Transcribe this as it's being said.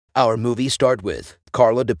Our movie start with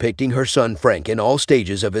Carla depicting her son Frank in all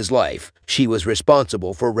stages of his life. She was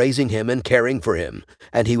responsible for raising him and caring for him,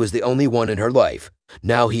 and he was the only one in her life.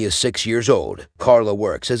 Now he is 6 years old. Carla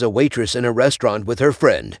works as a waitress in a restaurant with her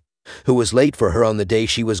friend, who was late for her on the day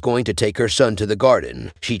she was going to take her son to the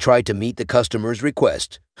garden. She tried to meet the customer's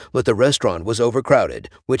request, but the restaurant was overcrowded,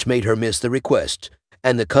 which made her miss the request,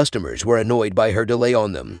 and the customers were annoyed by her delay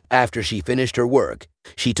on them. After she finished her work,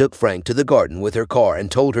 she took Frank to the garden with her car and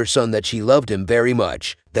told her son that she loved him very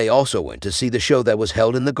much. They also went to see the show that was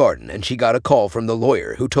held in the garden, and she got a call from the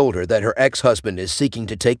lawyer who told her that her ex-husband is seeking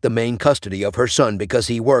to take the main custody of her son because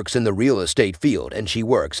he works in the real estate field and she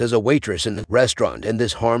works as a waitress in the restaurant, and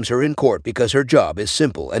this harms her in court because her job is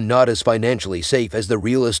simple and not as financially safe as the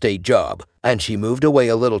real estate job. And she moved away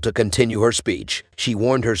a little to continue her speech. She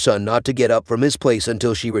warned her son not to get up from his place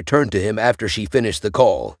until she returned to him after she finished the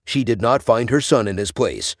call. She did not find her son in his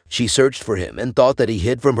place. She searched for him and thought that he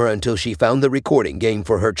hid from her until she found the recording game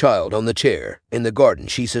for her child on the chair. In the garden,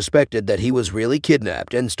 she suspected that he was really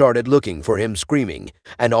kidnapped and started looking for him screaming,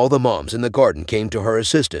 and all the moms in the garden came to her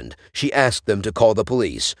assistant. She asked them to call the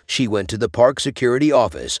police. She went to the park security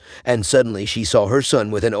office, and suddenly she saw her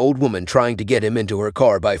son with an old woman trying to get him into her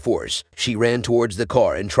car by force. She ran towards the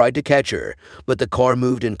car and tried to catch her, but the car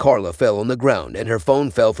moved and Carla fell on the ground and her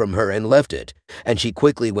phone fell from her and left it, and she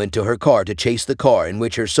quickly went to her car to chase the car in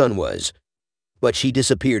which her son was. But she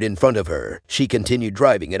disappeared in front of her. She continued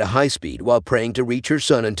driving at a high speed while praying to reach her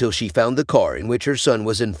son until she found the car in which her son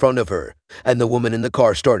was in front of her, and the woman in the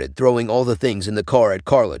car started throwing all the things in the car at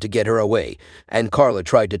Carla to get her away, and Carla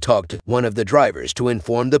tried to talk to one of the drivers to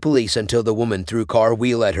inform the police until the woman threw car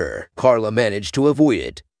wheel at her. Carla managed to avoid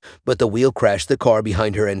it, but the wheel crashed the car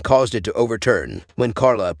behind her and caused it to overturn. When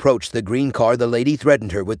Carla approached the green car, the lady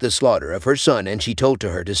threatened her with the slaughter of her son, and she told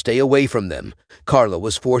her to stay away from them. Carla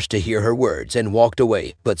was forced to hear her words and walked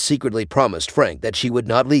away, but secretly promised Frank that she would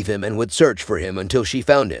not leave him and would search for him until she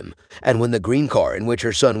found him. And when the green car in which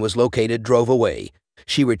her son was located drove away,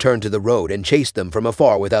 she returned to the road and chased them from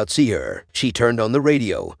afar without seeing her. She turned on the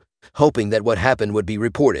radio, hoping that what happened would be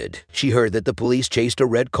reported. She heard that the police chased a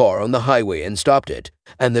red car on the highway and stopped it,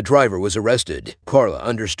 and the driver was arrested. Carla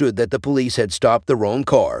understood that the police had stopped the wrong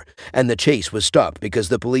car, and the chase was stopped because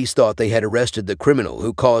the police thought they had arrested the criminal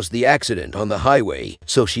who caused the accident on the highway.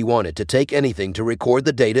 So she wanted to take anything to record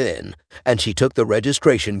the data in, and she took the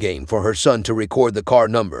registration game for her son to record the car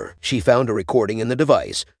number. She found a recording in the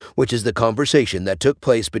device, which is the conversation that took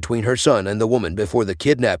place between her son and the woman before the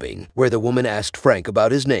kidnapping, where the woman asked Frank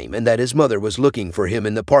about his name and that his mother was looking for him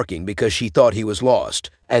in the parking because she thought he was lost.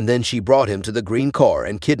 And then she brought him to the green car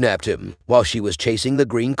and kidnapped him. While she was chasing the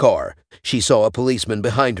green car, she saw a policeman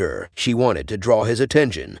behind her. She wanted to draw his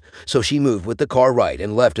attention, so she moved with the car right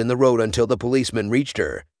and left in the road until the policeman reached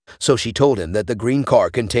her. So she told him that the green car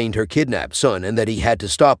contained her kidnapped son and that he had to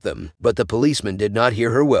stop them. But the policeman did not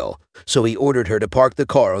hear her well, so he ordered her to park the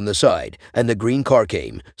car on the side, and the green car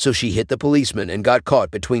came, so she hit the policeman and got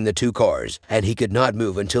caught between the two cars, and he could not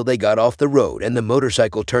move until they got off the road, and the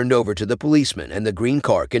motorcycle turned over to the policeman, and the green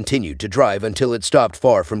car continued to drive until it stopped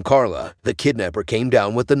far from Carla. The kidnapper came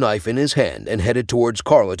down with the knife in his hand and headed towards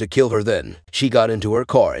Carla to kill her. Then she got into her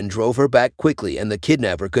car and drove her back quickly, and the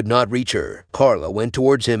kidnapper could not reach her. Carla went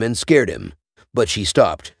towards him and scared him, but she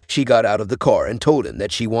stopped. She got out of the car and told him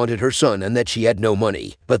that she wanted her son and that she had no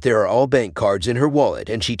money, but there are all bank cards in her wallet,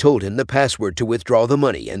 and she told him the password to withdraw the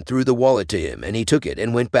money and threw the wallet to him, and he took it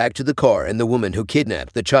and went back to the car, and the woman who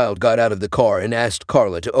kidnapped the child got out of the car and asked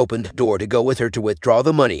Carla to open the door to go with her to withdraw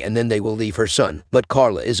the money, and then they will leave her son. But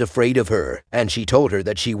Carla is afraid of her, and she told her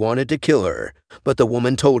that she wanted to kill her, but the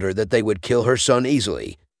woman told her that they would kill her son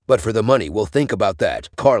easily. But for the money, we'll think about that.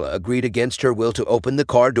 Carla agreed against her will to open the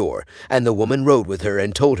car door, and the woman rode with her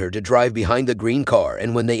and told her to drive behind the green car,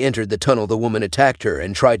 and when they entered the tunnel, the woman attacked her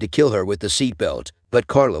and tried to kill her with the seatbelt. But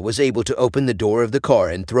Carla was able to open the door of the car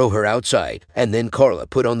and throw her outside, and then Carla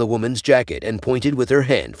put on the woman's jacket and pointed with her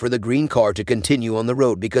hand for the green car to continue on the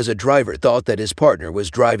road because a driver thought that his partner was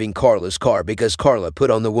driving Carla's car because Carla put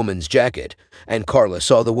on the woman's jacket, and Carla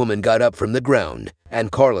saw the woman got up from the ground, and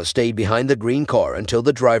Carla stayed behind the green car until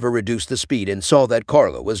the driver reduced the speed and saw that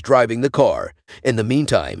Carla was driving the car. In the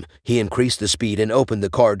meantime, he increased the speed and opened the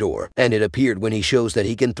car door, and it appeared when he shows that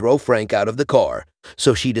he can throw Frank out of the car.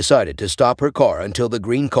 So she decided to stop her car until the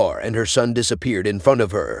green car and her son disappeared in front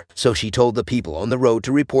of her. So she told the people on the road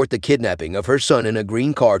to report the kidnapping of her son in a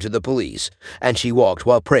green car to the police, and she walked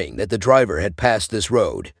while praying that the driver had passed this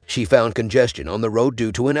road. She found congestion on the road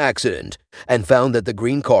due to an accident, and found that the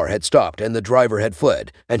green car had stopped and the driver had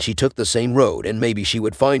fled, and she took the same road and maybe she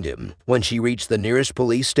would find him. When she reached the nearest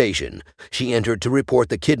police station, she entered to report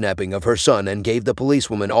the kidnapping of her son and gave the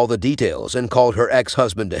policewoman all the details and called her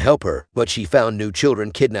ex-husband to help her, but she found new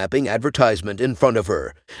children kidnapping advertisement in front of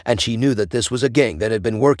her, and she knew that this was a gang that had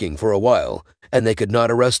been working for a while, and they could not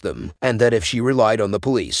arrest them, and that if she relied on the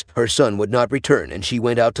police, her son would not return, and she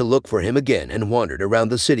went out to look for him again and wandered around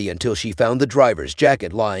the city until she found the driver's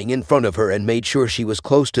jacket lying in front of her and made sure she was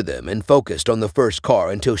close to them and focused on the first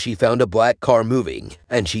car until she found a black car moving,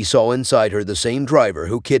 and she saw inside her the same driver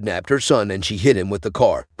who kidnapped her son, and she hit him with the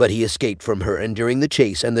car, but he escaped from her, and during the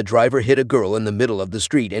chase and the driver hit a girl in the middle of the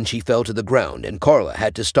street and she fell to the ground, and Carla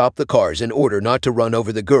had to stop the cars in order not to run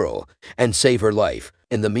over the girl and save her life.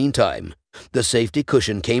 In the meantime, the safety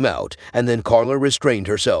cushion came out, and then Carla restrained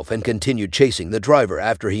herself and continued chasing the driver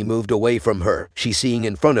after he moved away from her. She seeing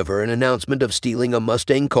in front of her an announcement of stealing a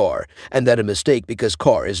Mustang car, and that a mistake because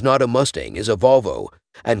car is not a Mustang, is a Volvo.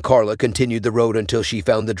 And Carla continued the road until she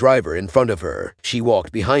found the driver in front of her. She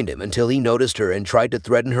walked behind him until he noticed her and tried to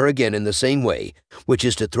threaten her again in the same way, which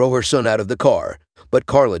is to throw her son out of the car. But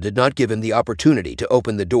Carla did not give him the opportunity to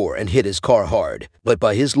open the door and hit his car hard. But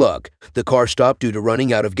by his luck, the car stopped due to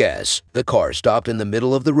running out of gas. The car stopped in the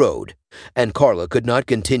middle of the road, and Carla could not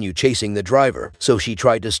continue chasing the driver, so she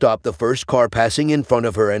tried to stop the first car passing in front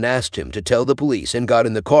of her and asked him to tell the police, and got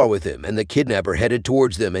in the car with him, and the kidnapper headed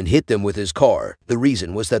towards them and hit them with his car. The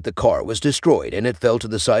reason was that the car was destroyed and it fell to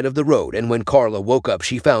the side of the road, and when Carla woke up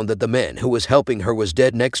she found that the man who was helping her was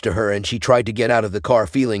dead next to her, and she tried to get out of the car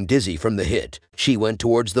feeling dizzy from the hit. She went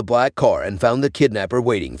towards the black car and found the kidnapper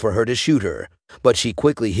waiting for her to shoot her, but she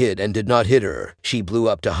quickly hid and did not hit her. She blew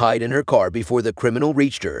up to hide in her car before the criminal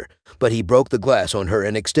reached her, but he broke the glass on her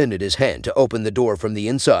and extended his hand to open the door from the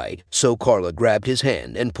inside. So Carla grabbed his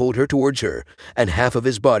hand and pulled her towards her, and half of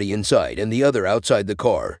his body inside and the other outside the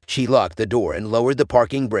car. She locked the door and lowered the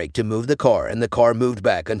parking brake to move the car, and the car moved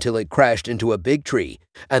back until it crashed into a big tree,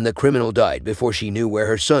 and the criminal died before she knew where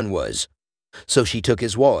her son was. So she took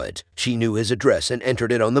his wallet, she knew his address and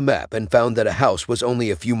entered it on the map and found that a house was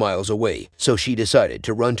only a few miles away. So she decided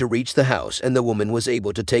to run to reach the house, and the woman was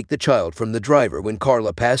able to take the child from the driver when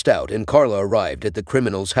Carla passed out, and Carla arrived at the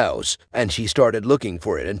criminal's house, and she started looking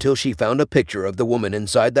for it until she found a picture of the woman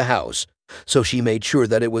inside the house. So she made sure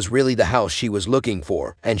that it was really the house she was looking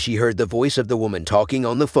for, and she heard the voice of the woman talking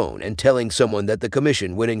on the phone and telling someone that the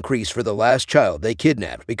commission would increase for the last child they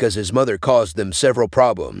kidnapped because his mother caused them several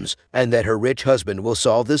problems, and that her rich husband will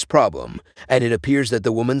solve this problem. And it appears that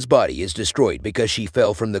the woman's body is destroyed because she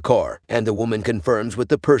fell from the car, and the woman confirms with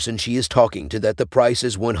the person she is talking to that the price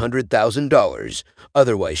is $100,000,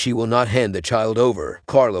 otherwise she will not hand the child over.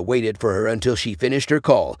 Carla waited for her until she finished her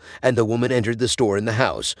call, and the woman entered the store in the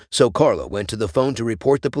house, so Carla went to the phone to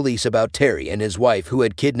report the police about Terry and his wife who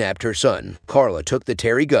had kidnapped her son. Carla took the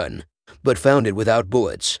Terry gun, but found it without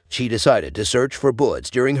bullets. She decided to search for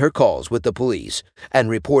bullets during her calls with the police, and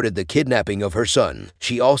reported the kidnapping of her son.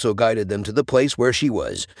 She also guided them to the place where she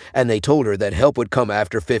was, and they told her that help would come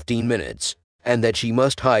after 15 minutes. And that she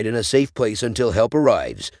must hide in a safe place until help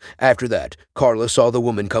arrives. After that, Carla saw the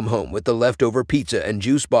woman come home with the leftover pizza and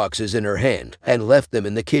juice boxes in her hand, and left them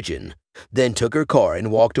in the kitchen. Then took her car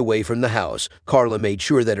and walked away from the house. Carla made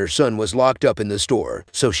sure that her son was locked up in the store,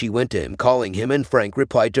 so she went to him calling him, and Frank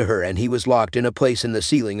replied to her, and he was locked in a place in the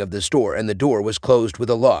ceiling of the store, and the door was closed with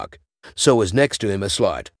a lock. So was next to him a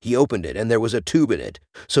slot. He opened it and there was a tube in it.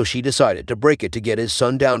 So she decided to break it to get his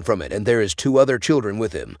son down from it, and there is 2 other children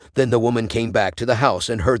with him. Then the woman came back to the house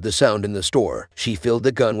and heard the sound in the store. She filled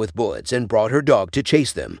the gun with bullets and brought her dog to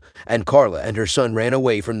chase them. And Carla and her son ran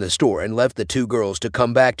away from the store and left the 2 girls to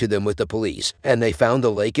come back to them with the police. And they found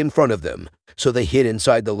the lake in front of them. So they hid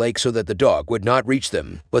inside the lake so that the dog would not reach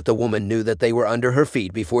them. But the woman knew that they were under her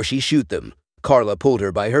feet before she shoot them. Carla pulled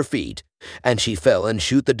her by her feet, and she fell and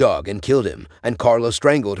shoot the dog and killed him, and Carla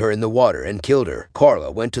strangled her in the water and killed her.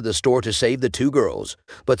 Carla went to the store to save the 2 girls,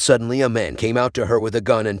 but suddenly a man came out to her with a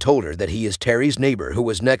gun and told her that he is Terry's neighbor who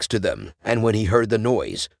was next to them. And when he heard the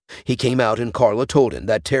noise, he came out, and Carla told him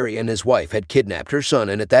that Terry and his wife had kidnapped her son,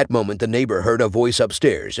 and at that moment the neighbor heard a voice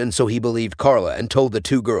upstairs, and so he believed Carla and told the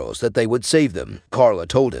 2 girls that they would save them. Carla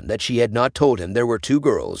told him that she had not told him there were 2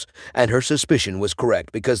 girls, and her suspicion was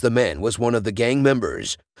correct because the man was one of the gang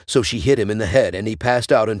members. So she hit him in the head and he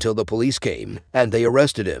passed out until the police came, and they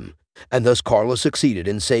arrested him. And thus Carla succeeded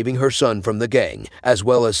in saving her son from the gang, as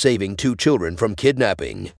well as saving 2 children from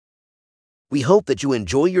kidnapping. We hope that you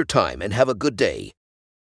enjoy your time and have a good day.